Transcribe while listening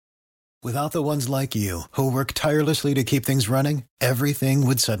Without the ones like you, who work tirelessly to keep things running, everything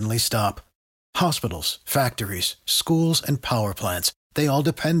would suddenly stop. Hospitals, factories, schools, and power plants, they all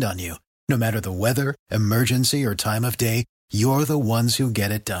depend on you. No matter the weather, emergency, or time of day, you're the ones who get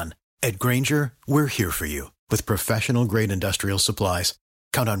it done. At Grainger, we're here for you with professional-grade industrial supplies.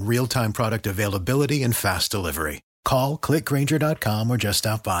 Count on real-time product availability and fast delivery. Call, clickgrainger.com, or just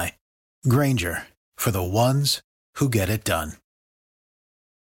stop by. Grainger, for the ones who get it done.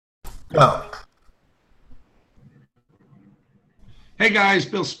 Go. Hey guys,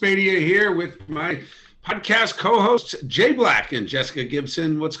 Bill Spadea here with my podcast co-hosts Jay Black and Jessica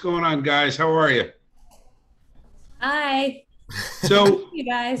Gibson. What's going on, guys? How are you? Hi. So you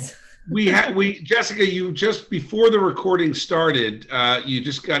guys. Jessica, you just before the recording started, you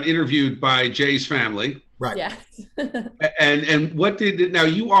just got interviewed by Jay's family. Right. Yes. and what did now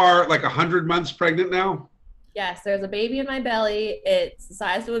you are like 100 months pregnant now? Yes, there's a baby in my belly. It's the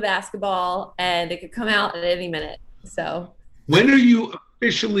size of a basketball and it could come out at any minute. So when are you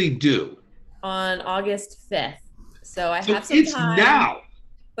officially due? On August 5th. So I So have some it's time. now.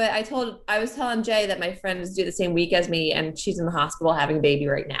 But I was telling Jay that my friend is due the same week as me and she's in the hospital having a baby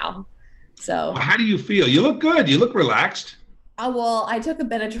right now. So How do you feel? You look good. You look relaxed. well, I took a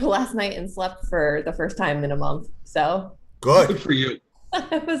Benadryl last night and slept for the first time in a month. So Good Good. for you.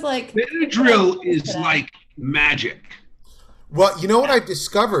 I was like, Benadryl is like magic. Well, you know what I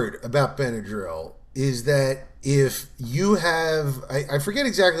discovered about Benadryl is that if you have, I forget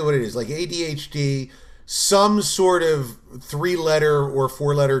exactly what it is, like ADHD, some sort of 3-letter or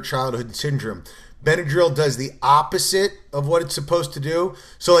 4-letter childhood syndrome, Benadryl does the opposite of what it's supposed to do.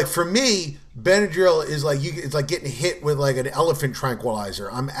 So like for me, Benadryl is like, it's like getting hit with like an elephant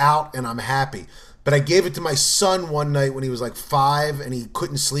tranquilizer. I'm out and I'm happy. But I gave it to my son one night when he was like 5 and he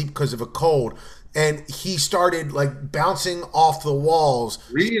couldn't sleep because of a cold. And he started like bouncing off the walls,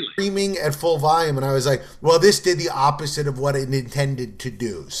 Really? screaming at full volume. And I was like, well, this did the opposite of what it intended to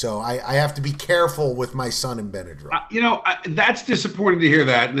do. So I have to be careful with my son and Benadryl. That's disappointing to hear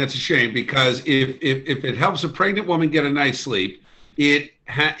that, and that's a shame because if it helps a pregnant woman get a night's sleep, it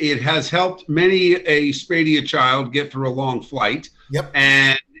has helped many a Spadia child get through a long flight. Yep.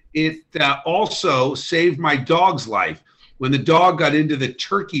 And it also saved my dog's life when the dog got into the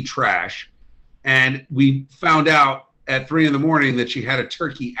turkey trash, and we found out at 3 a.m. that she had a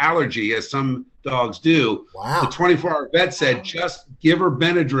turkey allergy, as some dogs do. Wow. The 24-hour vet said, just give her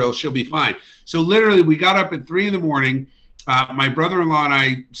Benadryl, she'll be fine. So literally, we got up at 3 a.m. My brother-in-law and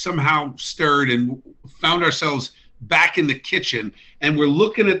I somehow stirred and found ourselves back in the kitchen, and we're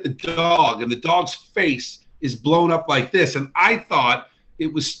looking at the dog, and the dog's face is blown up like this. And I thought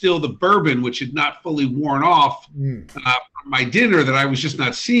it was still the bourbon, which had not fully worn off from my dinner, that I was just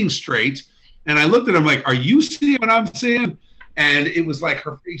not seeing straight. And I looked at him like, are you seeing what I'm seeing? And it was like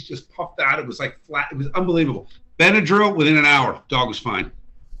her face just puffed out. It was like flat. It was unbelievable. Benadryl, within an hour, dog was fine.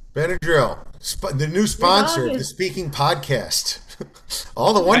 Benadryl, the new sponsor of the Speaking Podcast.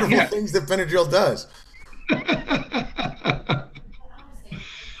 All the wonderful things that Benadryl does.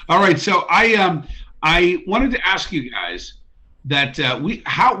 All right, so I wanted to ask you guys that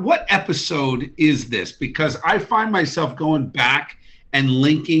what episode is this? Because I find myself going back and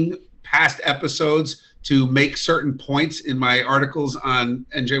linking past episodes to make certain points in my articles on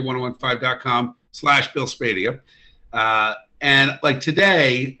nj1015.com/Bill Spadea. And like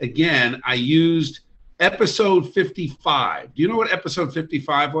today, again, I used episode 55. Do you know what episode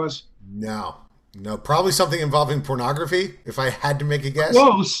 55 was? No, probably something involving pornography, if I had to make a guess.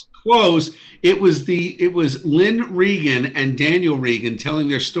 Close. It was Lynn Regan and Daniel Regan telling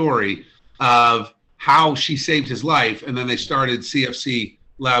their story of how she saved his life, and then they started CFC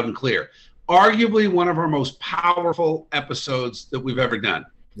Loud and Clear. Arguably one of our most powerful episodes that we've ever done.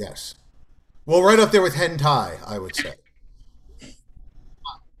 Yes. Well, right up there with hentai, I would say.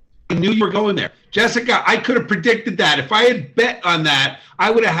 I knew you were going there. Jessica, I could have predicted that. If I had bet on that, I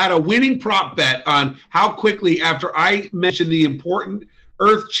would have had a winning prop bet on how quickly, after I mentioned the important,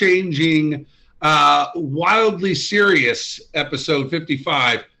 earth-changing, wildly serious episode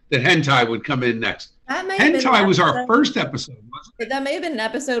 55, that hentai would come in next. Hentai was our first episode, wasn't it? That may have been an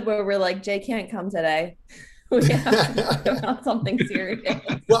episode where we're like, Jay can't come today. We have to talk about something serious.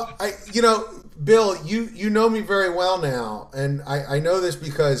 Well, Bill, you know me very well now, and I know this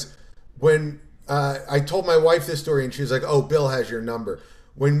because when I told my wife this story, and she was like, "Oh, Bill has your number."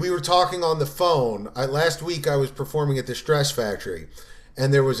 When we were talking on the phone last week, I was performing at the Stress Factory,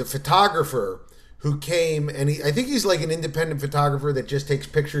 and there was a photographer who came, and I think he's like an independent photographer that just takes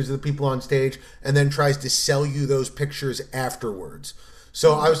pictures of the people on stage and then tries to sell you those pictures afterwards.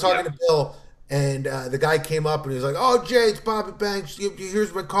 So I was talking to Bill, and the guy came up and he was like, "Oh, Jay, it's Bobby Banks.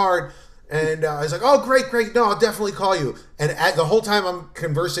 Here's my card." And I was like, oh, great. No, I'll definitely call you. And the whole time I'm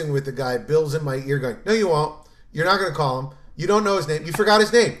conversing with the guy, Bill's in my ear going, no, you won't. You're not going to call him. You don't know his name. You forgot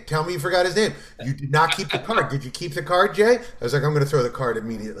his name. Tell me you forgot his name. You did not keep the card. Did you keep the card, Jay? I was like, I'm going to throw the card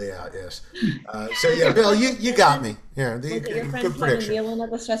immediately out, yes. So, yeah, Bill, you got me. Yeah, Was it your friend Kevin Nealon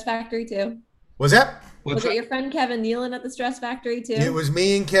at the Stress Factory, too? Was that? Was it your friend Kevin Nealon at the Stress Factory, too? It was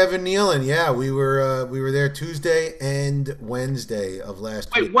me and Kevin Nealon. Yeah, we were there Tuesday and Wednesday of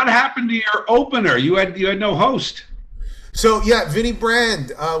last week. Wait, what happened to your opener? You had no host. So, yeah, Vinny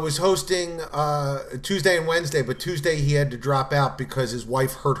Brand was hosting Tuesday and Wednesday, but Tuesday he had to drop out because his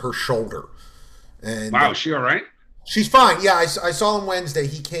wife hurt her shoulder. And wow, is she all right? She's fine. Yeah, I saw him Wednesday.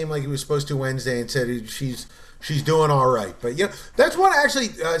 He came like he was supposed to Wednesday and said she's doing all right. But, that's one actually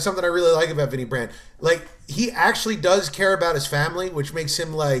something I really like about Vinny Brand. Like, he actually does care about his family, which makes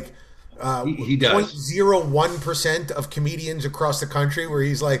him like he does 0.01% of comedians across the country where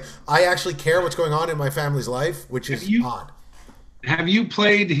he's like, I actually care what's going on in my family's life, which is odd. Have you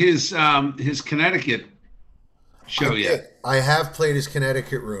played his Connecticut show yet? I have played his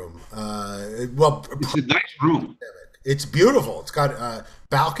Connecticut room. It's a nice room. It's beautiful. It's got a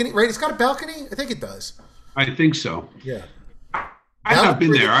balcony, right? It's got a balcony? I think it does. I think so. Yeah. I've not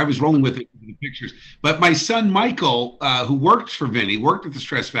been there. I was rolling with it in the pictures. But my son, Michael, who worked for Vinny, worked at the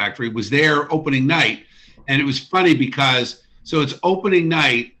Stress Factory, was there opening night. And it was funny because, so it's opening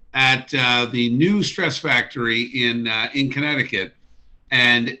night at the new Stress Factory in Connecticut.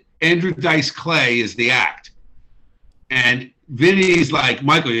 And Andrew Dice Clay is the act. And Vinny's like,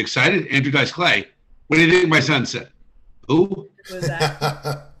 Michael, you excited? Andrew Dice Clay. What do you think my son said? Who? Who was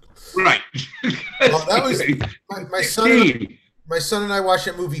that? Right. Well, that was my son. My son and I watched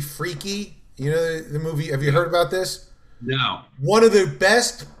that movie Freaky. You know the movie? Have you heard about this? No. One of the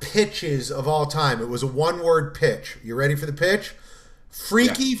best pitches of all time. It was a one-word pitch. You ready for the pitch?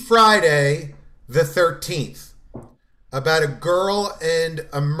 Freaky Friday the 13th. About a girl and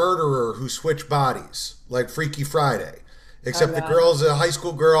a murderer who switch bodies. Like Freaky Friday. Except the girl's a high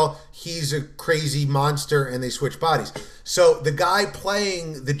school girl. He's a crazy monster and they switch bodies. So the guy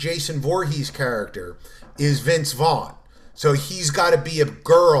playing the Jason Voorhees character is Vince Vaughn. So he's got to be a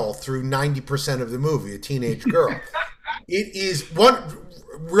girl through 90% of the movie, a teenage girl. It is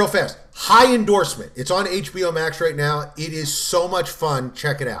real fast, high endorsement. It's on HBO Max right now. It is so much fun.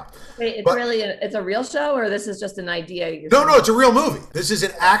 Check it out. Wait, it's a real show, or this is just an idea? No, it's a real movie. This is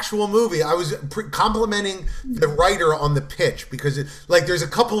an actual movie. I was complimenting the writer on the pitch because there's a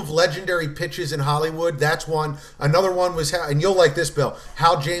couple of legendary pitches in Hollywood. That's one. Another one was and you'll like this, Bill,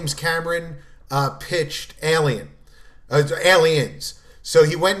 how James Cameron pitched Aliens. So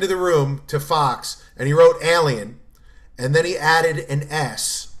he went into the room to Fox and he wrote Alien, and then he added an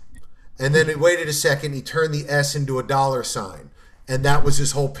S, and then he waited a second. He turned the S into a dollar sign, and that was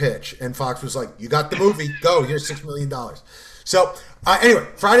his whole pitch. And Fox was like, "You got the movie? Go. Here's $6 million." So anyway,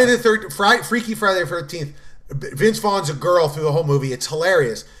 Freaky Friday the 13th. Vince Vaughn's a girl through the whole movie. It's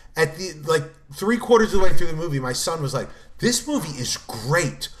hilarious. At the 3/4 of the way through the movie, my son was like, "This movie is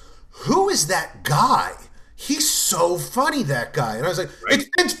great. Who is that guy? He's so funny, that guy." And I was like, It's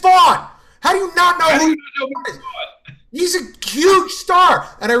Vince Vaughn. How do you not know who he is? He's a huge star.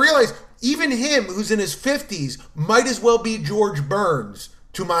 And I realized even him, who's in his 50s, might as well be George Burns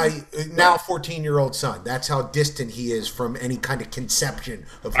to my now 14-year-old son. That's how distant he is from any kind of conception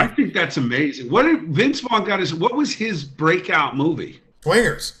of. I think that's amazing. What did Vince Vaughn got what was his breakout movie?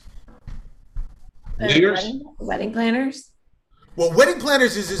 Swingers. Wedding Planners? Well, Wedding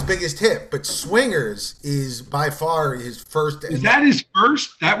Planners is his biggest hit, but Swingers is by far his first. Is that his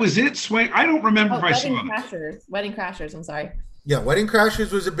first? That was it? I don't remember if I saw it. Wedding Crashers, I'm sorry. Yeah, Wedding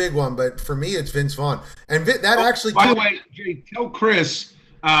Crashers was a big one, but for me, it's Vince Vaughn. And actually... By the way, Jay, tell Chris,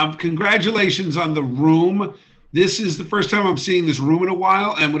 congratulations on The Room. This is the first time I'm seeing this room in a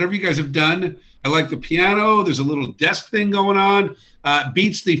while, and whatever you guys have done, I like the piano. There's a little desk thing going on.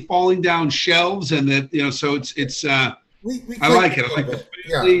 Beats the falling down shelves, and so it's I like it. I like the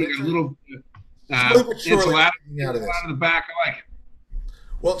family, a little enchilada out of the back. I like it.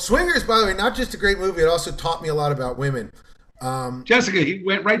 Well, Swingers, by the way, not just a great movie, it also taught me a lot about women. Jessica, he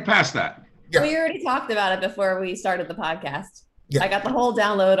went right past that. Yeah. We already talked about it before we started the podcast. Yeah. I got the whole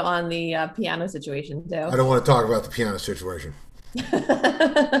download on the piano situation, too. I don't want to talk about the piano situation.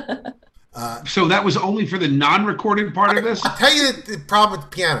 So that was only for the non-recorded part of this? I'll tell you the problem with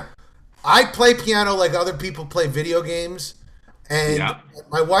the piano. I play piano like other people play video games, and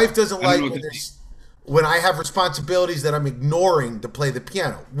my wife doesn't like when I have responsibilities that I'm ignoring to play the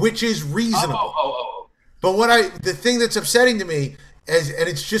piano, which is reasonable. But the thing that's upsetting to me is, and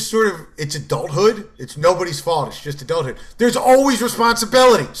it's just it's adulthood. It's nobody's fault. It's just adulthood. There's always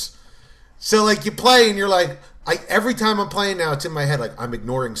responsibilities. So like you play and you're like, every time I'm playing now, it's in my head like I'm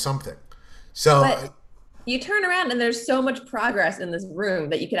ignoring something. So But you turn around and there's so much progress in this room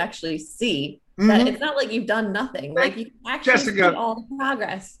that you could actually see that it's not like you've done nothing. Like you can actually see Jessica. all the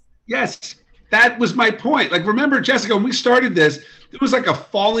progress. Yes, that was my point. Like, remember, Jessica, when we started this, there was like a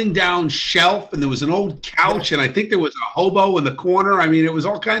falling down shelf, and there was an old couch, and I think there was a hobo in the corner. I mean, it was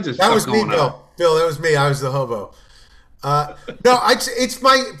all kinds of that stuff was me, going on. Bill. That was me. I was the hobo. No, it's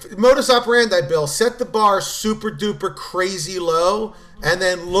my modus operandi, Bill. Set the bar super duper crazy low, and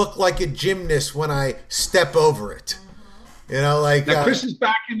then look like a gymnast when I step over it. You know, like Now, Chris is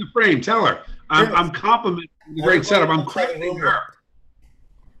back in the frame. Tell her. I'm complimenting the great setup. I'm crediting her.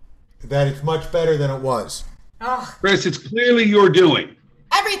 that it's much better than it was. Oh, Chris, it's clearly your doing.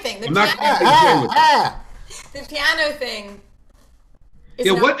 everything. The I'm not piano, going with that. the piano thing. Is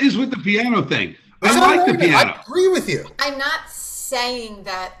Yeah, not- what is with the piano thing? It's I all like the right. piano. I agree with you. I'm not saying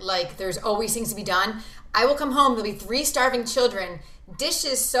that like there's always things to be done. I will come home. There'll be 3 starving children.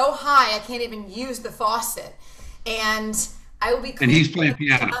 Dishes so high I can't even use the faucet, and I will be. And he's playing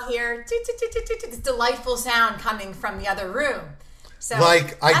piano. I'll hear this delightful sound coming from the other room. So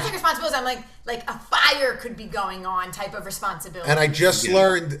Like, I think responsibility. I'm like a fire could be going on type of responsibility. And I just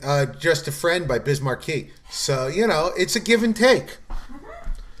learned Just a Friend by Biz Markie. So, you know, it's a give and take.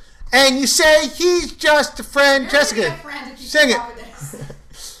 And you say he's just a friend. You're Jessica, gonna be a friend if you sing keep it. up with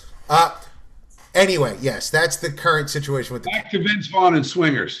this. Anyway, yes, that's the current situation with the... Back to Vince Vaughn and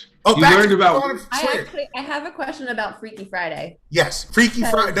Swingers. Oh, you back learned to about Vaughn. I have a question about Freaky Friday. Yes, Freaky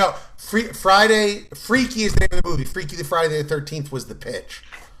Friday. No, Friday. Freaky is the name of the movie. Freaky the Friday the 13th was the pitch.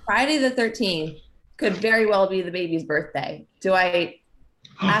 Friday the 13th could very well be the baby's birthday. Do I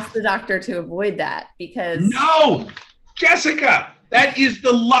ask the doctor to avoid that? Because No, Jessica, that is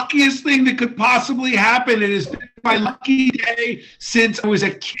the luckiest thing that could possibly happen. It has been my lucky day since I was a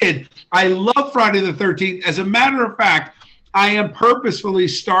kid. I love Friday the 13th. As a matter of fact, I am purposefully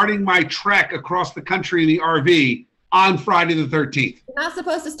starting my trek across the country in the RV on Friday the 13th. you're not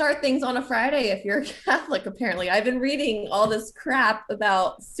supposed to start things on a Friday if you're a Catholic, apparently. I've been reading all this crap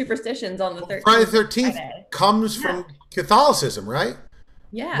about superstitions on the 13th. Friday the 13th Friday. comes from Catholicism, right?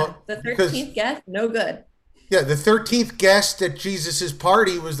 Yeah, Well, the because- 13th guest, no good. Yeah, the 13th guest at Jesus's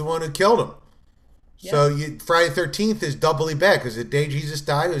party was the one who killed him. So Friday the 13th is doubly bad because the day Jesus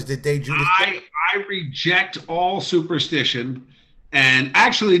died was the day Judas died. I reject all superstition. And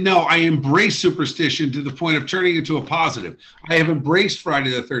actually, no, I embrace superstition to the point of turning it to a positive. I have embraced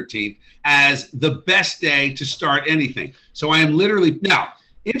Friday the 13th as the best day to start anything. So I am literally, now,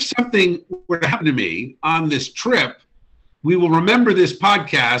 if something were to happen to me on this trip, we will remember this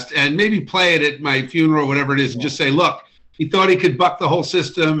podcast and maybe play it at my funeral or whatever it is and just say, look, he thought he could buck the whole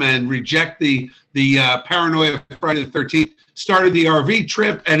system and reject the paranoia of Friday the 13th, started the RV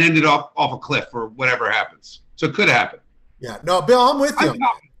trip and ended up off a cliff or whatever happens. So it could happen. Yeah, no, Bill, I'm with you.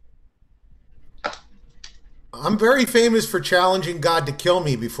 I'm I'm very famous for challenging God to kill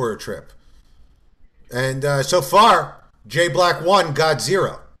me before a trip. And so far, J Black 1, God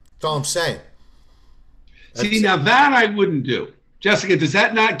 0. That's all I'm saying. See, now that I wouldn't do. Jessica, does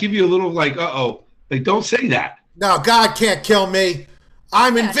that not give you a little like, uh-oh, like don't say that? No, God can't kill me.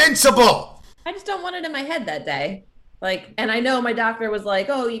 I'm invincible. I just don't want it in my head that day. Like, and I know my doctor was like,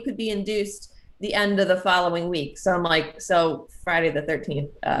 oh, you could be induced the end of the following week. So I'm like, so Friday the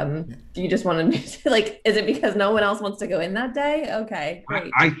 13th, do you just want to, like, is it because no one else wants to go in that day? Okay,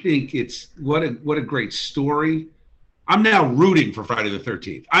 great. I think it's what a great story. I'm now rooting for Friday the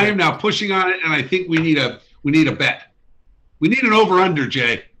 13th. I am now pushing on it, and I think we need a bet. We need an over-under,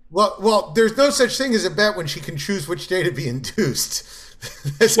 Jay. Well, there's no such thing as a bet when she can choose which day to be induced.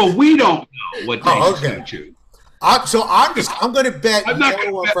 Well, we don't know what day Oh, she's okay. going to choose. I'm going to bet. I'm not no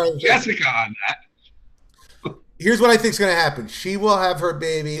going on to Friday bet the 13th. Jessica on that. Here's what I think is going to happen. She will have her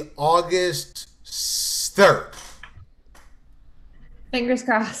baby August 3rd. Fingers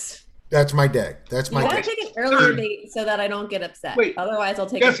crossed. That's my day. That's You my gotta day. take an earlier date so that I don't get upset. Wait, Otherwise, I'll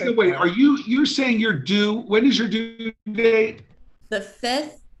take Jessica, it. wait, are you're saying you're due? When is your due date? The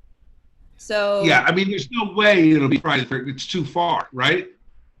 5th. So Yeah, I mean, there's no way it'll be Friday the 13th. It's too far, right?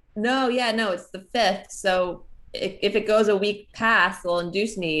 no, it's the 5th. So if it goes a week past, they'll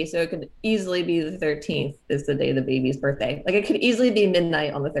induce me. So it could easily be the 13th is the day of the baby's birthday. Like it could easily be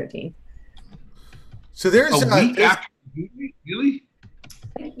midnight on the 13th. So there's A week there's- after the due date? Really?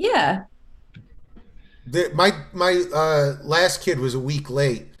 Yeah. my last kid was a week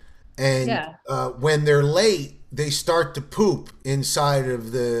late, and Yeah. when they're late, they start to poop inside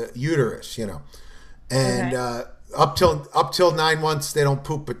of the uterus, and Okay. up till 9 months they don't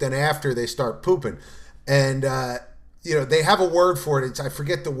poop, but then after they start pooping, and they have a word for it. I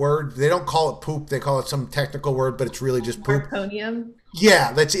forget the word. They don't call it poop. They call it some technical word, but it's really just poop. Meconium.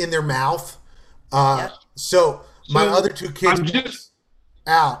 Yeah, that's in their mouth. Yep. So my So, other two kids I'm just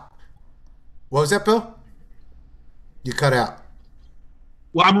out. What was that, Bill? You cut out.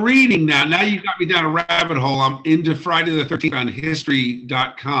 Well, I'm reading now. Now you got me down a rabbit hole. I'm into Friday the 13th on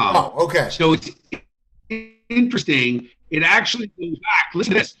history.com. Oh, okay. So it's interesting. It actually goes back.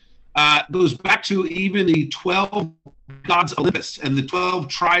 Listen to this. Goes back to even the 12 gods of Olympus and the 12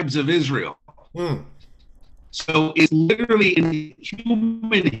 tribes of Israel. So it's literally in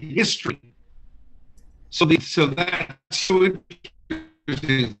human history. So that's so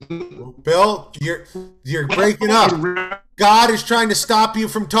interesting. Bill, you're breaking up. God is trying to stop you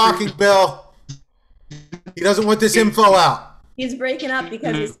from talking, Bill. He doesn't want this info out. He's breaking up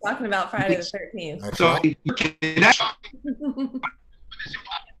because he's talking about Friday the 13th. That's So right.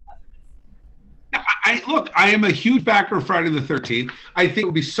 I am a huge backer of Friday the 13th. I think it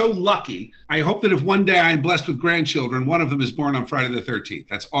would be so lucky. I hope that if one day I'm blessed with grandchildren, one of them is born on Friday the 13th.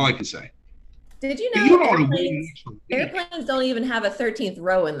 That's all I can say. Did you You know don't want to airplanes don't even have a 13th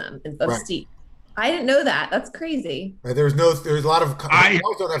row in them of Right. seat? I didn't know that. That's crazy. There's a lot of I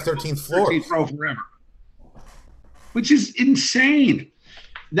hotels don't have 13th floors. 13th row forever, which is insane.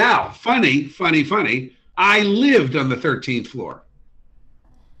 Now, funny. I lived on the 13th floor.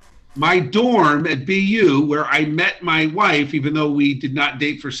 My dorm at BU, where I met my wife, even though we did not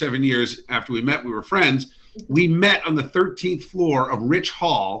date for 7 years after we met, we were friends. We met on the 13th floor of Rich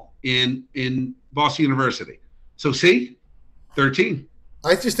Hall in Boston University. So see, 13.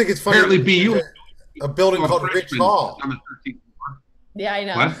 I just think it's funny. Apparently BU. A building called Rich Freshman Hall. on the 13th floor. Yeah, I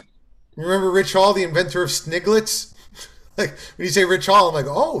know. What? Remember Rich Hall, the inventor of Sniglets? Like when you say Rich Hall, I'm like,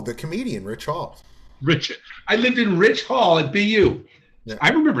 oh, the comedian Rich Hall. I lived in Rich Hall at BU. Yeah. I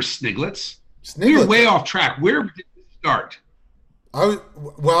remember Sniglets. We were Sniglets. way off track. Where did it start?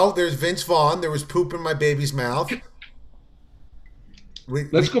 Well, there's Vince Vaughn. There was poop in my baby's mouth.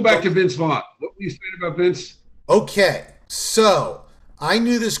 Let's go back to Vince Vaughn. What were you saying about Vince? Okay, so I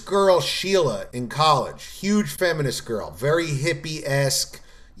knew this girl, Sheila, in college. Huge feminist girl. Very hippie-esque,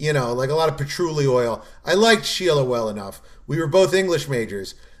 like a lot of patchouli oil. I liked Sheila well enough. We were both English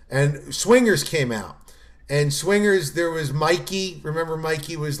majors. And Swingers came out. And Swingers, there was Mikey. Remember,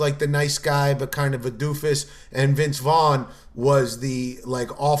 Mikey was like the nice guy, but kind of a doofus. And Vince Vaughn was the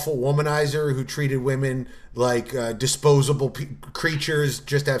awful womanizer who treated women like disposable creatures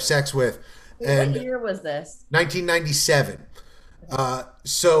just to have sex with. And What year was this? 1997.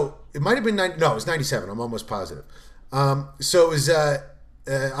 So it might have been it was 97. I'm almost positive. So it was.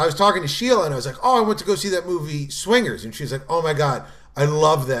 I was talking to Sheila and I was like, "Oh, I went to go see that movie Swingers," and she's like, "Oh my God, I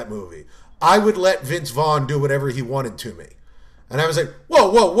love that movie. I would let Vince Vaughn do whatever he wanted to me." And I was like,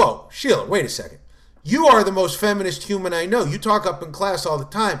 "Whoa, Sheila, wait a second. You are the most feminist human I know. You talk up in class all the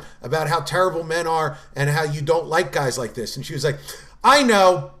time about how terrible men are and how you don't like guys like this." And she was like, "I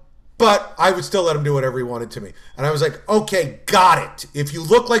know, but I would still let him do whatever he wanted to me." And I was like, "Okay, got it. If you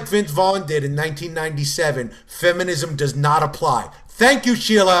look like Vince Vaughn did in 1997, feminism does not apply." Thank you,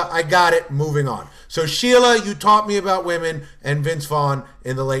 Sheila. I got it. Moving on. So, Sheila, you taught me about women and Vince Vaughn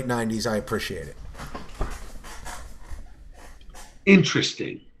in the late 90s. I appreciate it.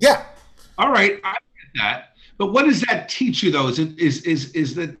 Interesting. Yeah. All right, I get that. But what does that teach you, though? Is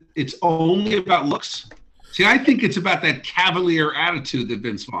that it's only about looks? See, I think it's about that cavalier attitude that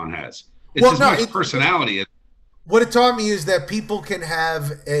Vince Vaughn has. It's as much personality as. What it taught me is that people can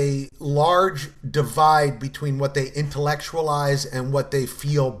have a large divide between what they intellectualize and what they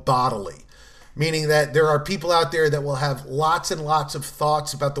feel bodily. Meaning that there are people out there that will have lots and lots of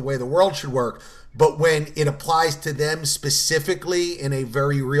thoughts about the way the world should work, but when it applies to them specifically in a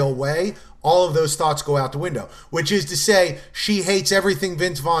very real way, all of those thoughts go out the window. Which is to say, she hates everything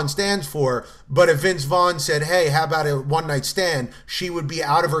Vince Vaughn stands for, but if Vince Vaughn said, "Hey, how about a one-night stand?" she would be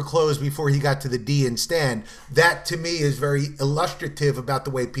out of her clothes before he got to the D in stand. That, to me, is very illustrative about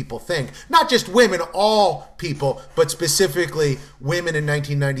the way people think. Not just women, all people, but specifically women in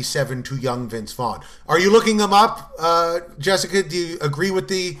 1997 to young Vince Vaughn. Are you looking them up, Jessica? Do you agree with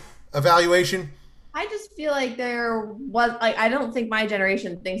the evaluation? I just feel like I don't think my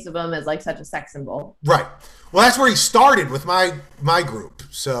generation thinks of him as such a sex symbol. Right. Well, that's where he started with my group.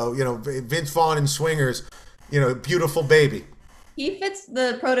 So, Vince Vaughn and Swingers, beautiful baby. He fits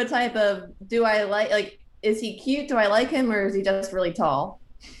the prototype of, is he cute? Do I like him? Or is he just really tall?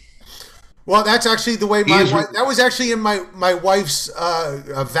 Well, that's actually the way that was actually in my wife's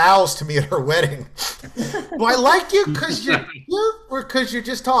vows to me at her wedding. Well, I like you because you're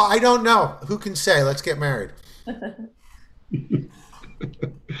just tall. I don't know. Who can say? Let's get married.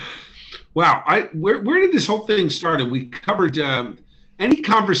 Wow. Where did this whole thing start? We covered any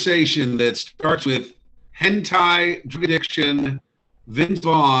conversation that starts with hentai, drug addiction, Vince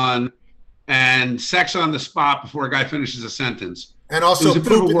Vaughn, and sex on the spot before a guy finishes a sentence. And also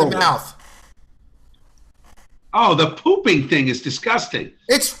poop in the mouth. Oh, the pooping thing is disgusting.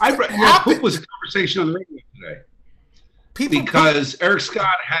 Poop was a conversation on the radio today. Because Eric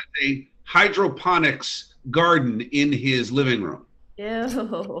Scott has a hydroponics garden in his living room.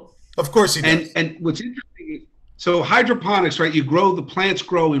 Ew. Of course he does. And what's interesting, so hydroponics, right? The plants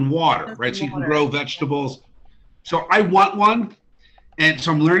grow in water, right? So you can grow vegetables. So I want one, and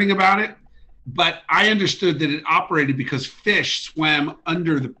so I'm learning about it. But I understood that it operated because fish swam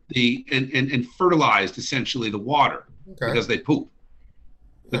under and fertilized essentially the water because they poop.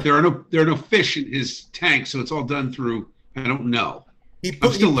 But there are no fish in his tank, so it's all done through. I don't know.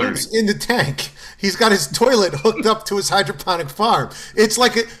 I'm still learning. In the tank, he's got his toilet hooked up to his hydroponic farm. It's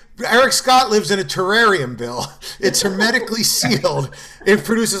like Eric Scott lives in a terrarium, Bill. It's hermetically sealed. It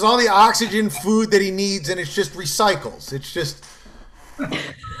produces all the oxygen, food that he needs, and it just recycles. It's just.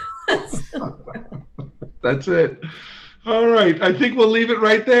 That's it. All right. I think we'll leave it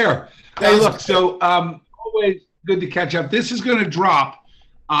right there. Hey, look, so always good to catch up. This is going to drop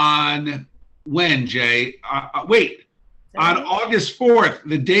on when, Jay? On August 4th,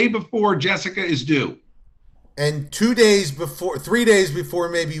 the day before Jessica is due. And 3 days before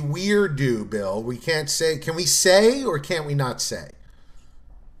maybe we're due, Bill. We can't say. Can we say or can't we not say?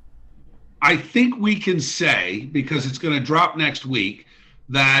 I think we can say, because it's going to drop next week,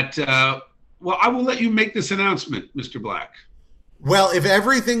 that, I will let you make this announcement, Mr. Black. Well, if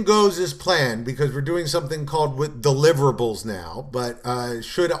everything goes as planned, because we're doing something called with deliverables now, but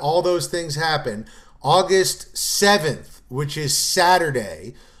should all those things happen, August 7th, which is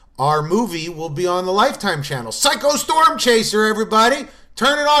Saturday, our movie will be on the Lifetime channel. Psycho Storm Chaser, everybody.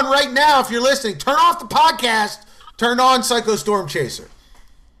 Turn it on right now if you're listening. Turn off the podcast. Turn on Psycho Storm Chaser.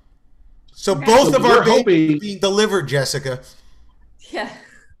 So both of our babies being delivered, Jessica. Yeah.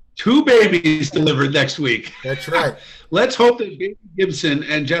 2 babies delivered next week. That's right. Let's hope that Baby Gibson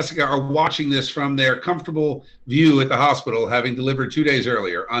and Jessica are watching this from their comfortable view at the hospital, having delivered 2 days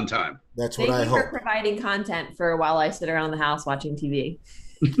earlier on time. That's what I hope. Thank you for providing content for while I sit around the house watching TV.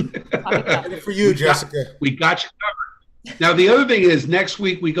 Good for you, Jessica. We got you covered. Now, the other thing is next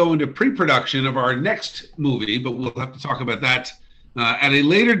week we go into pre-production of our next movie, but we'll have to talk about that at a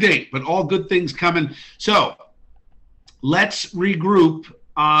later date. But all good things coming. So let's regroup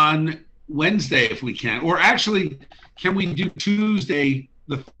on Wednesday if we can. Or actually, can we do Tuesday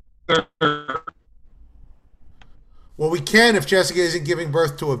the 3rd? Well, we can if Jessica isn't giving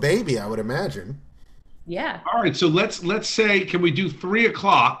birth to a baby, I would imagine. Yeah. All right. So let's say, can we do 3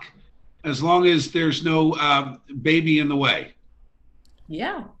 o'clock as long as there's no baby in the way?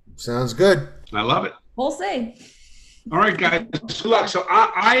 Yeah. Sounds good. I love it. We'll see. All right, guys. Good luck. So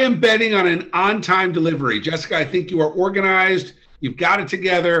I am betting on an on-time delivery. Jessica, I think you are organized. You've got it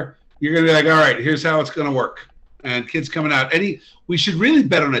together. You're going to be like, all right, here's how it's going to work. And kids coming out. We should really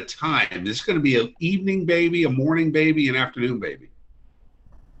bet on a time. This is going to be an evening baby, a morning baby, an afternoon baby.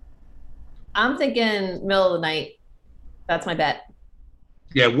 I'm thinking middle of the night. That's my bet.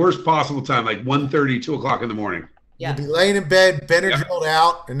 Yeah, worst possible time, like 1:30, 2 o'clock in the morning. Yeah. You'll be laying in bed, Benadryl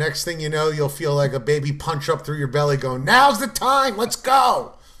out, and next thing you know, you'll feel like a baby punch up through your belly going, now's the time, let's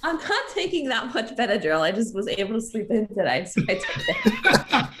go. I'm not taking that much Benadryl. I just was able to sleep in today, so I took it.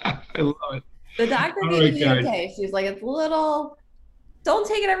 I love it. The doctor gave me okay. She's like, it's a little, don't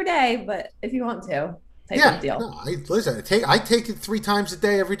take it every day, but if you want to, type of deal. No, listen, I take it 3 times a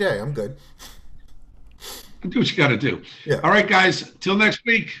day every day. I'm good. Do what you got to do. Yeah. All right, guys. Till next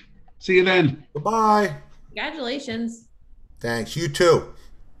week. See you then. Goodbye. Congratulations. Thanks. You too.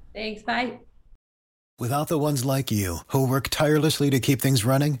 Thanks. Bye. Without the ones like you, who work tirelessly to keep things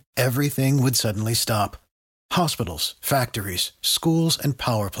running, everything would suddenly stop. Hospitals, factories, schools, and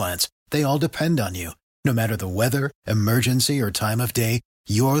power plants, they all depend on you. No matter the weather, emergency, or time of day,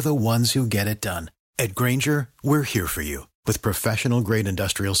 you're the ones who get it done. At Grainger, we're here for you with professional-grade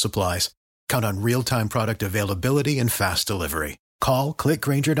industrial supplies. Count on real-time product availability and fast delivery. Call, click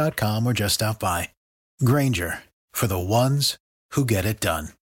Grainger.com, or just stop by. Grainger, for the ones who get it done.